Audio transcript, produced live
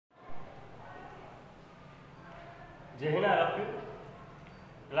Jai Hind all of you.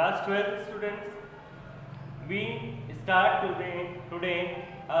 Class 12 students, we start today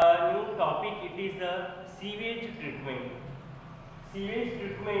a new topic. It is the sewage treatment. Sewage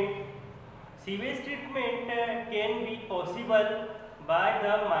treatment can be possible by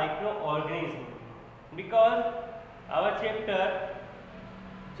the microorganism because our chapter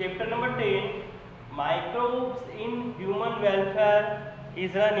number 10, microbes in human welfare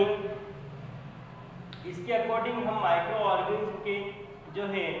is running. इसके according हम micro organism के जो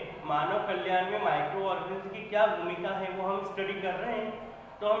है मानव कल्याण में micro organism की क्या भूमिका है वो हम स्टडी कर रहे हैं।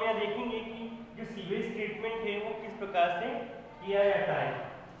 तो हम यहाँ देखेंगे कि जो सीवेज ट्रीटमेंट है वो किस प्रकार से किया जाता है।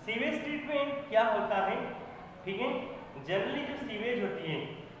 सीवेज ट्रीटमेंट क्या होता है, ठीक है। जनरली जो सीवेज होती है,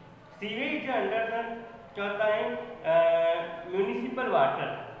 सीवेज जो अंडर जो होता है म्यूनिसिपल वाटर,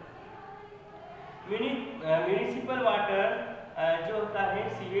 म्यूनिसिपल वाटर जो होता है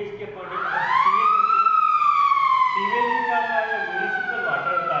सीवेज के अकॉर्डिंग, सीवेज में क्या होता है, म्यूनिसिपल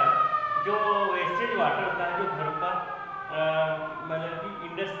वाटर होता है, जो वेस्टेज वाटर होता है, जो घरों का मतलब कि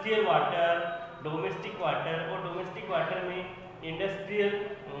इंडस्ट्रियल वाटर, डोमेस्टिक वाटर, और डोमेस्टिक वाटर में इंडस्ट्रियल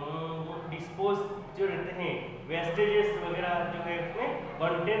डिस्पोज जो रहते हैं वेस्टेजेस वगैरह जो है उसमें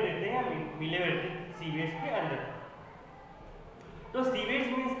कंटेन रहते हैं, मिले रहते हैं सीवेज के अंदर। तो सीवेज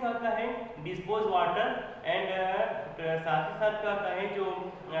मीन्स क्या होता है, डिस्पोज वाटर एंड साथ ही साथ क्या होता है जो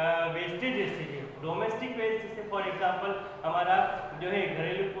वेस्टेजेस है, डोमेस्टिक वेस्ट, जैसे फॉर एग्जांपल हमारा जो है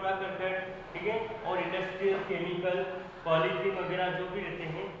घरेलू कूड़ा करकट, ठीक है, और इंडस्ट्रियल केमिकल, पॉलीथीन वगैरह जो भी रहते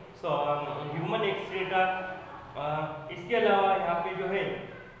हैं, ह्यूमन एक्सक्रीटा। इसके अलावा यहाँ पे जो है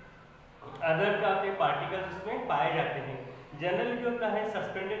अदर का के पार्टिकल्स उसमें पाए जाते हैं। जनरली जो होता है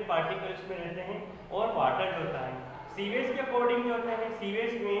सस्पेंडेड पार्टिकल्स में रहते हैं, और वाटर जो होता है सीवेज के अकॉर्डिंग जो होता है,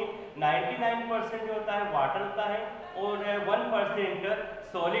 सीवेज में 99% जो होता है वाटर होता है, और 1%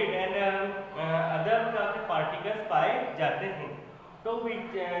 सॉलिड एंड अदर पार्टिकल्स पाए जाते हैं। तो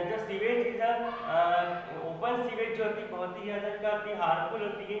जो सीवेज इज ओपन सीवेज जो होती है बहुत ही ज़्यादा क्या होती है, हार्मफुल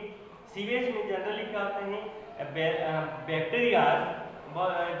होती है। सीवेज में जनरली क्या होते हैं बैक्टीरिया,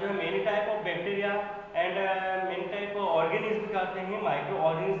 जो many type of bacteria and many type of organism क्या होते हैं, माइक्रो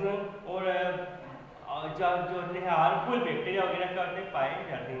ऑर्गेनिज्म, और जो होते हैं हार्मफुल बैक्टीरिया वगैरह क्या होते हैं पाए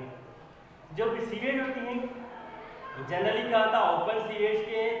जाते हैं। जब सीवेज होती है जनरली क्या होता है, ओपन सीवेज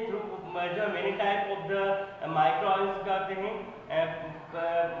के थ्रू जो many type of the micro organism क्या होते हैं,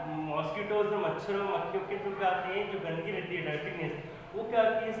 मॉस्किटोज, मच्छरों मक्खियों के थ्रू क्या आते हैं, जो गंदगी रहती है, डर्टीनेस, वो क्या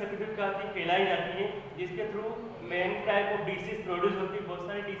आती है, सभी क्या आती है, फैलाई जाती है, जिसके through many type of disease produce होती है, बहुत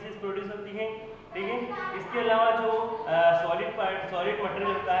सारी डिसीज प्रोड्यूस होती है, ठीक है। इसके अलावा जो सॉलिड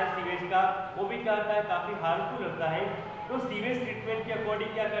मटेरियल होता है सीवेज का, वो भी क्या होता है, काफ़ी हार्मफुल होता है। तो सीवेज ट्रीटमेंट के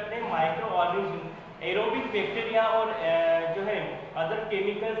अकॉर्डिंग क्या करते हैं, माइक्रो ऑर्गेनिज्म, एरोबिक बैक्टीरिया और जो है अदर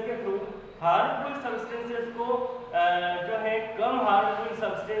केमिकल्स के थ्रू हार्मफुल सब्सटेंसेस को जो है कम हार्मफुल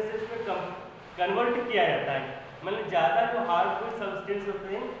सब्सटेंसेस में कन्वर्ट किया जाता है। मतलब ज़्यादा जो हार्मफुल सब्सटेंस होते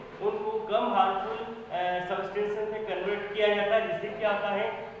हैं उनको कम हार्मफुल सब्सटेंसेस में कन्वर्ट किया जाता है, जिससे क्या होता है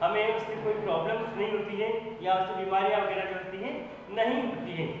हमें उससे कोई प्रॉब्लम्स नहीं होती है, या उससे बीमारियाँ वगैरह जो होती हैं नहीं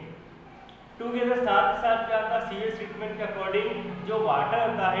होती हैं। टूगेदर साथ साथ क्या होता है, सीवेज ट्रीटमेंट के अकॉर्डिंग जो वाटर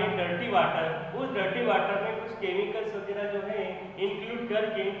होता है, डर्टी वाटर, उस डर्टी वाटर में कुछ केमिकल्स वगैरह जो है इंक्लूड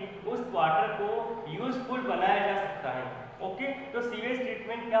करके उस वाटर को यूजफुल बनाया जा सकता है। ओके, तो सीवेज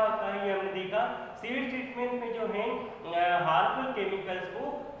ट्रीटमेंट क्या होता है ये हमने देखा। सीवेज ट्रीटमेंट में जो है हार्मफुल केमिकल्स को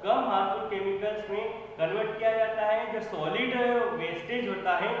कम हार्मफुल केमिकल्स में कन्वर्ट किया जाता है। जो सॉलिड वेस्टेज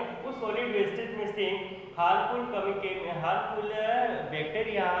होता है उस सॉलिड वेस्टेज में से हार्मफुल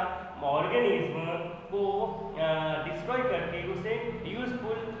बैक्टीरिया, ऑर्गेनिज्म को डिस्ट्रॉय करके उसे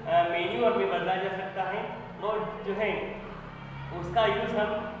यूजफुल मैन्योर में बदला जा सकता है, और जो है उसका यूज हम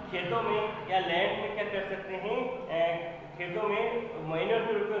खेतों में या लैंड में क्या कर सकते हैं, खेतों में मैन्योर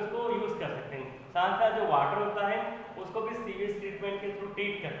के रूप में उसको यूज कर सकते हैं। साथ साथ जो वाटर होता है उसको भी सीवेज ट्रीटमेंट के थ्रू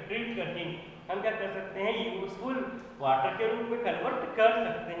ट्रीट करके हम क्या कर सकते हैं, यूजफुल वाटर के रूप में कन्वर्ट कर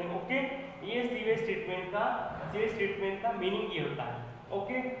सकते हैं। ओके, ये सीवेज ट्रीटमेंट का मीनिंग ये होता है।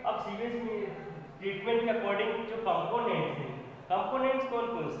 ओके, अब सीवेज ट्रीटमेंट के अकॉर्डिंग जो कंपोनेंट्स हैं, कंपोनेंट्स कौन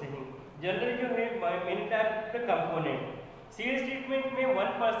कौन से हैं, जनरली जो है मेनी टाइप के कंपोनेंट। सीवेज ट्रीटमेंट में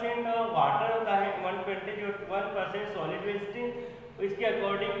 1% वाटर होता है, 1% सॉलिड वेस्टेज, इसके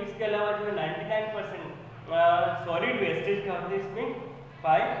अकॉर्डिंग इसके अलावा जो है 99% सॉलिड वेस्टेज क्या होते हैं इसमें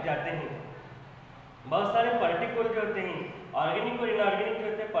पाए जाते हैं। बहुत सारे पार्टिकल जो होते हैं, ऑर्गेनिक और इनऑर्गेनिक जो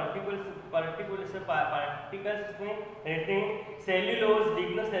होते हैं, पार्टिकल्स इसमें रहते हैं। Cellulose,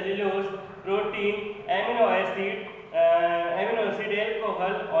 लिग्नोसेल्यूलोज, protein, amino acid,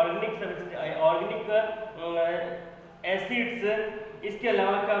 alcohol, organic acids, इसके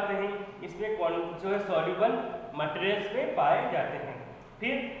अलावा क्या होते हैं इसमें जो है सॉल्युबल मटेरियल्स में पाए जाते हैं।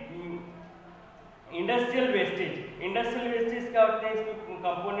 फिर इंडस्ट्रियल वेस्टेज। इंडस्ट्रियल वेस्टेज क्या होते हैं, इसमें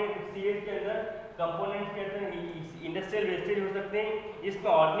कंपोनेंट सीवेज के अंदर कंपोनेंट्स के अंदर इंडस्ट्रियल वेस्टेज हो सकते हैं।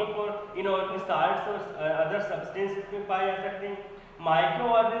 इसमें ऑर्गेनिक और इनऑर्गेनिक साल्ट्स और अदर सब्सटेंसेस में पाए जा सकते हैं। माइक्रो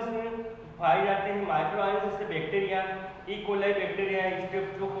ऑर्गेनिज्म पाए जाते हैं। माइक्रो ऑर्गेनिज्म जैसे bacteria, E coli bacteria,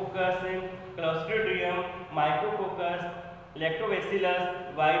 Streptococcus, clostridium, micrococcus, lactobacillus,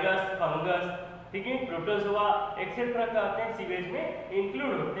 virus, fungus, ठीक है, प्रोटोजोआ एक्सेट्रा क्या होते हैं सीवेज में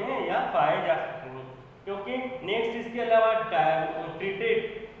इंक्लूड होते हैं या पाए जा सकते हैं। क्योंकि नेक्स्ट इसके अलावा ट्रीटेड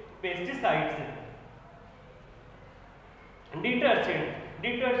पेस्टिसाइड्स,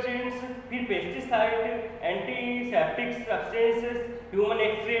 डिटर्जेंट्स, फिर pesticide, antiseptic substances, human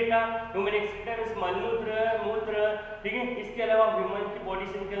excreta means मलमूत्र, मूत्र, ठीक है। इसके अलावा ह्यूमन की बॉडी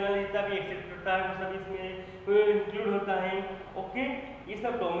से निकलने वाला जितना भी एक्सेप्ट होता है वो सब इसमें इंक्लूड होता है। ओके, ये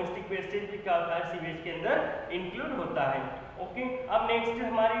सब डोमेस्टिक वेस्टेज भी क्या होता है सीवेज के अंदर इंक्लूड होता है। ओके, अब नेक्स्ट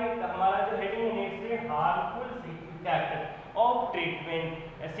हमारा जो हेडिंग है नेक्स्ट है harmful effect of treatment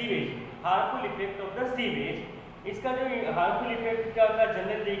sewage, harmful effect of the sewage. इसका जो हार्मफुल इफेक्ट क्या होता है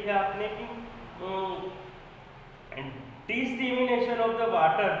जनरल देखा आपने कि डिसेमिनेशन ऑफ द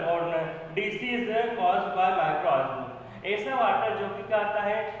वाटर और डिसीज कॉज्ड बाय माइक्रोऑर्गेनिज्म। ऐसा वाटर जो कि क्या आता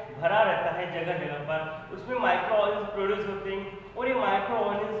है भरा रहता है जगह जगह पर, उसमें माइक्रोऑर्गेनिज्म प्रोड्यूस होते हैं और ये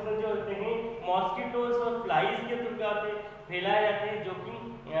माइक्रोऑर्गेनिज्म जो होते हैं मॉस्किटोज और फ्लाइज के थ्रू क्या होते हैं फैलाए जाते हैं, जो कि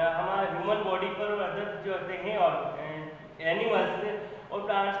हमारे ह्यूमन बॉडी पर और अदर जो होते हैं और एनिमल्स और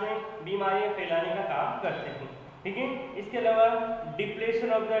प्लांट्स में बीमारियां फैलाने का काम करते हैं। ठीक है, इसके अलावा depletion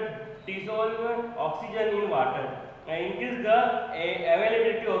of the dissolve oxygen in water increase the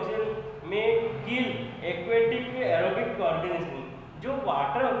availability of oxygen may kill aquatic aerobic organism। जो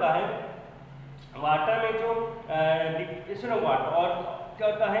वाटर होता है, वाटर में जो डिप्लेशन ऑफ वाटर और क्या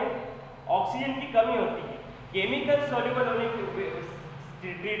होता है ऑक्सीजन की कमी होती है, केमिकल सॉल्युबल होने की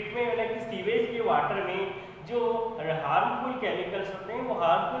ट्रीटमेंट यानी कि सीवेज के वाटर में जो हार्मफुल केमिकल्स होते हैं वो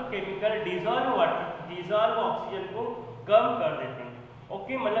हार्मफुल केमिकल डिसॉल्व ऑक्सीजन को कम कर देते हैं।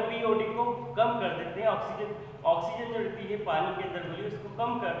 ओके, मतलब पीओडी को कम कर देते हैं, ऑक्सीजन जो रहती है पानी के अंदर घुली उसको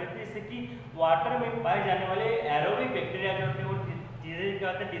कम कर देते हैं, इससे कि वाटर में पाए जाने वाले एरोबिक बैक्टीरिया जो होते हैं वो चीज़ें क्या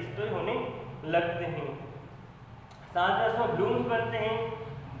होते हैं डिस्ट्रॉय होने लगते हैं। साथ ही उसमें ब्लूम्स बनते हैं,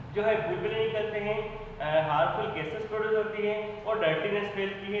 जो है बुलबुले निकलते हैं, हार्मफुल गैसेस प्रोड्यूस होती है और डर्टीनेस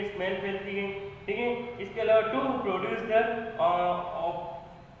फैलती है, स्मेल फैलती है। ठीक है, इसके अलावा to produce the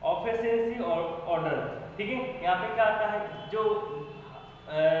offensive order. ठीक है, यहाँ पे क्या आता है जो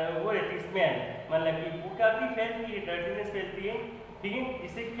वो रहती है स्मेल, मतलब कि वो क्या होती है फैलती है, डर्टीनेस फैलती है। ठीक है,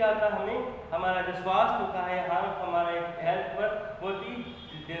 इससे क्या होता है हमें हमारा जो स्वास्थ्य होता है हमारे हेल्थ पर वो भी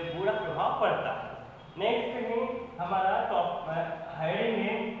बुरा प्रभाव पड़ता है। नेक्स्ट है हमारा टॉप हेडिंग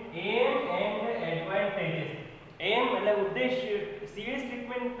है एम एंड एडवांटेजेस। एम मतलब उद्देश्य, सीवेज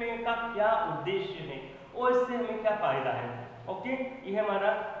ट्रीटमेंट पे का क्या उद्देश्य है और इससे हमें क्या फायदा है। ओके, ये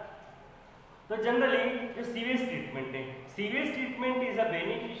हमारा तो जनरली जो सीवेज ट्रीटमेंट है, sewage treatment is a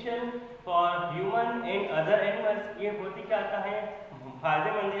beneficial for human and other animals. ये बहुत ही क्या आता है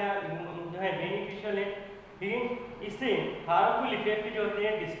फायदेमंद या जो है बेनिफिशियल है। ठीक है, इससे हार्मफुल इफेक्ट जो होते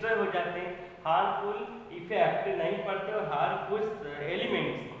हैं डिस्ट्रॉय हो जाते हैं, हार्मफुल इफेक्ट नहीं पड़ते और हार्मफुल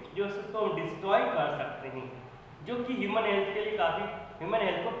एलिमेंट्स जो उसको डिस्ट्रॉय कर सकते हैं, जो कि ह्यूमन हेल्थ के लिए काफ़ी ह्यूमन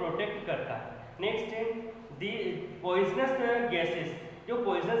हेल्थ को प्रोटेक्ट करता है। नेक्स्ट है दी पॉइजनस गैसेस। जो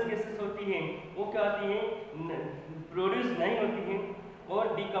पॉइजनस गैसेस होती हैं वो क्या होती हैं प्रोड्यूस नहीं होती हैं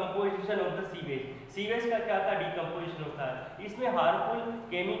और decomposition of the sewage. Sewage का क्या होता है डिकम्पोजिशन होता है, इसमें हार्मफुल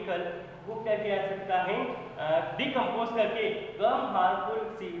केमिकल को क्या किया जा सकता है डिकम्पोज करके कम हार्मफुल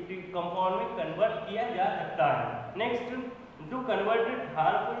कंपाउंड में कन्वर्ट किया जा सकता है। Next to converted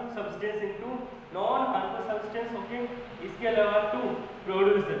harmful substance into non harmful substance. Okay, इसके अलावा टू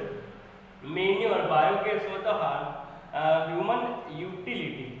प्रोड्यूस मैन्योर बायोगैस होता है ह्यूमन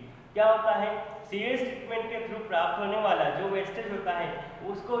यूटिलिटी। क्या होता है सीवेज ट्रीटमेंट के थ्रू प्राप्त होने वाला जो वेस्टेज होता है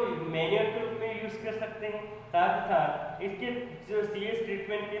उसको मैन्योर के रूप में यूज कर सकते हैं, साथ ही साथ इसके जो सीवेज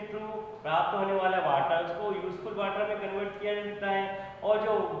ट्रीटमेंट के थ्रू प्राप्त होने वाला वाटर उसको यूजफुल वाटर में कन्वर्ट किया जा सकता है और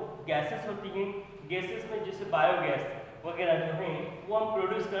जो गैसेस होती हैं गैसेस में जैसे बायोगैस वगैरह जो है वो हम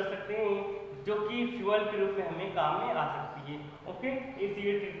प्रोड्यूस कर सकते हैं जो कि फ्यूल के रूप में हमें काम में आ सकती है। ओके, इस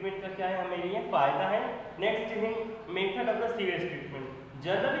सीवेज ट्रीटमेंट का क्या है हमें लिए फायदा है। नेक्स्ट है method of the sewage treatment.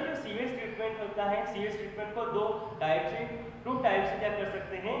 Generally जो सीवेज ट्रीटमेंट होता है, सीवेज ट्रीटमेंट को टू टाइप से क्या कर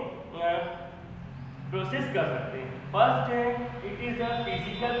सकते हैं प्रोसेस कर सकते हैं। फर्स्ट है it is a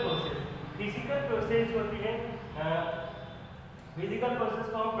physical process. Physical process होती है फिजिकल प्रोसेस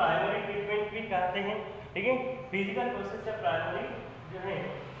को हम प्राइमरी ट्रीटमेंट भी कहते हैं। ठीक है, फिजिकल प्रोसेस या प्राइमरी जो है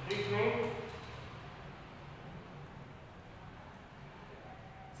ट्रीटमेंट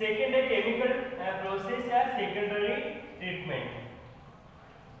सेकेंड है केमिकल प्रोसेस या सेकेंडरी ट्रीटमेंट।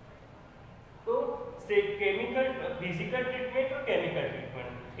 तो केमिकल फिजिकल ट्रीटमेंट और केमिकल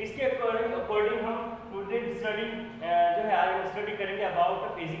ट्रीटमेंट, इसके अकॉर्डिंग हम टुडे स्टडी जो है आज हम स्टडी करेंगे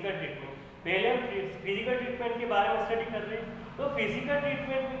अबाउट फिजिकल ट्रीटमेंट। पहले हम फिजिकल ट्रीटमेंट के बारे में स्टडी कर रहे हैं। तो फिजिकल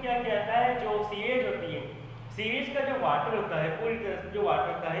ट्रीटमेंट में क्या कहता है, जो सीवेज होती है, सीवेज का जो वाटर होता है, पूरी तरह से जो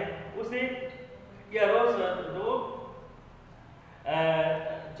वाटर होता है उसे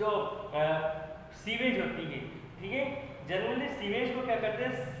जो सीवेज होती है, ठीक है, जनरली सीवेज को क्या करते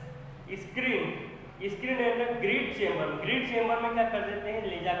हैं, स्क्रीन एंड ग्रिड चेंबर में क्या कर देते हैं,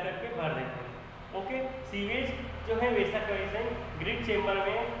 ले जा करके भर देते हैं। ओके, सीवेज जो है वैसा कैसे ग्रिड चेंबर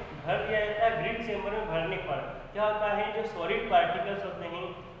में भर दिया जाता है। ग्रिड चेंबर में भरने पर क्या होता है, जो सॉलिड पार्टिकल्स होते हैं,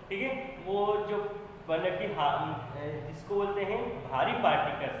 ठीक है, वो जो मतलब कि जिसको बोलते हैं भारी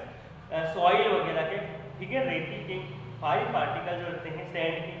पार्टिकल्स, सॉइल वगैरह के, ठीक है, रेती के भारी पार्टिकल जो होते हैं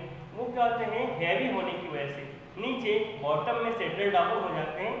सैंड के, वो क्या होते हैं, हैवी होने की वजह से नीचे बॉटम में सेटल डाउन हो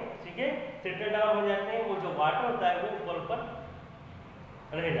जाते हैं, ठीक है, सेटल डाउन हो जाते हैं। वो जो वाटर होता है वो ऊपर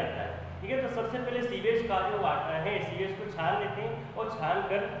रह जाता है, ठीक है। तो सबसे पहले सीवेज का जो वाटर है, सीवेज को छान लेते हैं और छान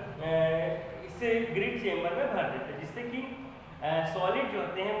कर इसे ग्रिड चेंबर में भर देते हैं, जिससे कि सॉलिड जो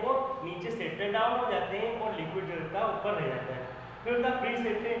होते हैं वो नीचे सेटल डाउन हो जाते हैं और लिक्विड जो होता है ऊपर रह जाता है। फिर होता है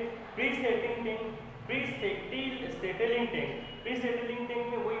प्री सेटलिंग टैंक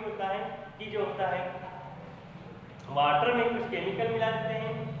में वही होता है कि जो होता है वाटर में कुछ केमिकल मिला देते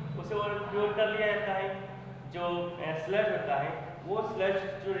हैं, उसे और प्योर कर लिया जाता है। जो स्लज होता है, वो स्लज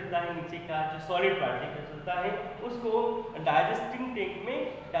जो रहता है नीचे का जो सॉलिड पार्टिकल्स होता है उसको डाइजेस्टिंग टैंक में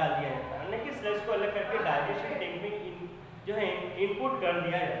डाल दिया जाता है, यानी कि स्लज को अलग करके डाइजेशन टैंक में जो है इनपुट कर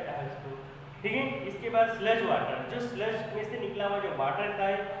दिया जाता है उसको, ठीक है। इसके बाद स्लज वाटर, जो स्लज में से निकला हुआ जो वाटर रहता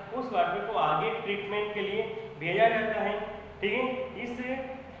है उस वाटर को आगे ट्रीटमेंट के लिए भेजा जाता है, ठीक है। इस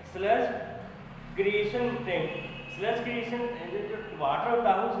sludge creation tank, sludge creation जो वाटर होता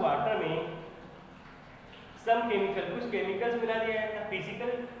है उस वाटर में कुछ केमिकल्स मिला दिया जाता है। फिजिकल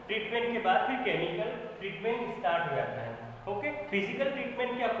ट्रीटमेंट के बाद फिर केमिकल ट्रीटमेंट स्टार्ट हो जाता है। ओके, फिजिकल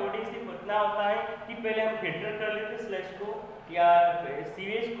ट्रीटमेंट के अकॉर्डिंग सिर्फ इतना होता है कि पहले हम फिल्टर कर लेते हैं स्लज को या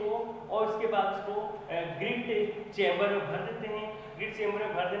सीवेज को, और उसके बाद उसको ग्रिड चेंबर में भर देते हैं। ग्रिड चेंबर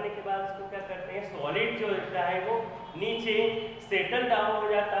में भर देने के बाद उसको क्या करते हैं, सॉलिड जो रहता है वो नीचे सेटल डाउन हो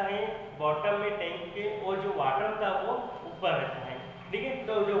जाता है बॉटम में टैंक के, और जो वाटर होता है वो ऊपर रहता है, ठीक है।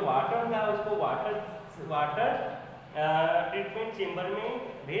 तो जो वाटर होता है उसको वाटर ट्रीटमेंट चेंबर में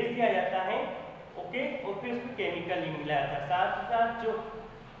भेज दिया जाता है, ओके, और फिर उसको केमिकल मिला जाता है। साथ ही साथ जो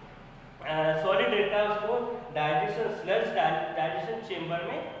सॉलिड रहता है उसको डाइजेशन चेंबर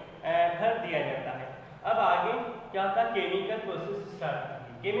में भर दिया जाता है। अब आगे क्या होता है, केमिकल प्रोसेस स्टार्ट होती है।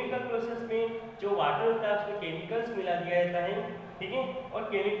 केमिकल प्रोसेस में जो वाटर होता है उसमें केमिकल्स मिला दिया जाता है, ठीक है, और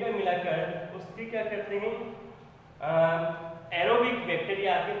केमिकल मिलाकर उसकी क्या करते हैं, एरोबिक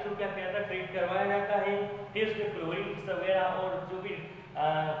बैक्टीरिया के थ्रू क्या कहता है ट्रीट करवाया जाता है। फिर उसमें क्लोरीन वगैरह और जो भी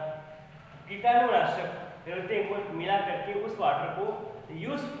कीटाणुनाशक रहते हैं वो मिला करके उस वाटर को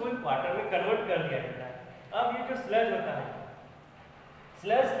यूजफुल वाटर में कन्वर्ट कर दिया जाता है। अब ये जो स्लज होता है,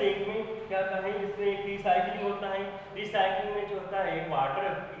 स्लज टैंक में क्या होता है, इसमें रिसाइकलिंग होता है। रिसाइकलिंग में जो होता है वाटर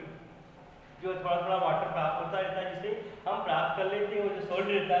जो थोड़ा वाटर प्राप्त होता रहता है, जिसे हम प्राप्त कर लेते हैं, और जो सॉलिड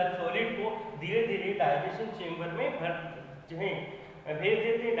रहता है सॉलिड को धीरे धीरे डाइजेशन चेंबर में जो है भेज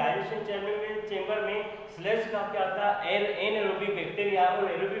देते हैं। डाइजेशन चेंबर में स्लज का क्या होता है, एनारोबिक बैक्टीरिया,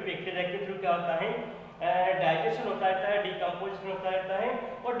 और एरोबिक बैक्टीरिया के थ्रू क्या होता है, डाइजेशन होता रहता है, डिकम्पोजिशन होता रहता है,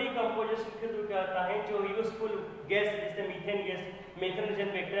 और डिकम्पोजिशन के थ्रू क्या होता है, जो यूजफुल गैस जैसे methane gas,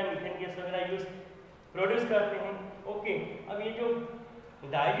 मेथनोजन bacteria methane gas वगैरह यूज प्रोड्यूस करते हैं। ओके, अब ये जो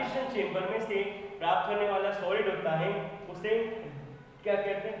डाइजेशन चेंबर में से प्राप्त होने वाला सॉलिड होता है उसे क्या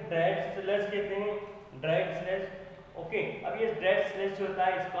कहते हैं, ड्राइड स्लज कहते हैं, ड्राइड स्लज। ओके, अब ये ड्राइड स्लज जो होता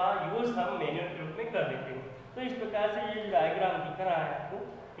है इसका यूज हम मैन्युअल के रूप में कर लेते हैं। तो इस प्रकार से ये डायग्राम दिख रहा है आपको,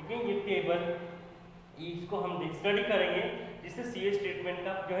 ठीक है, ये टेबल, इसको हम स्टडी करेंगे, जिससे सीवेज ट्रीटमेंट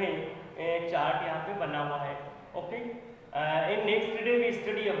का जो है चार्ट यहाँ पे बना हुआ है। Okay, in next day we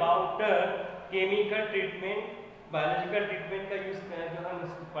study about chemical treatment, biological treatment का यूज जो हम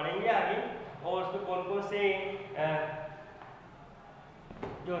पढ़ेंगे आगे, और उसमें कौन कौन से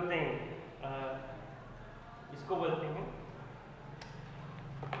जो होते हैं इसको बोलते हैं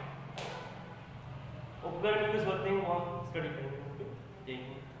उपकरण यूज होते हैं, वो हम स्टडी करेंगे।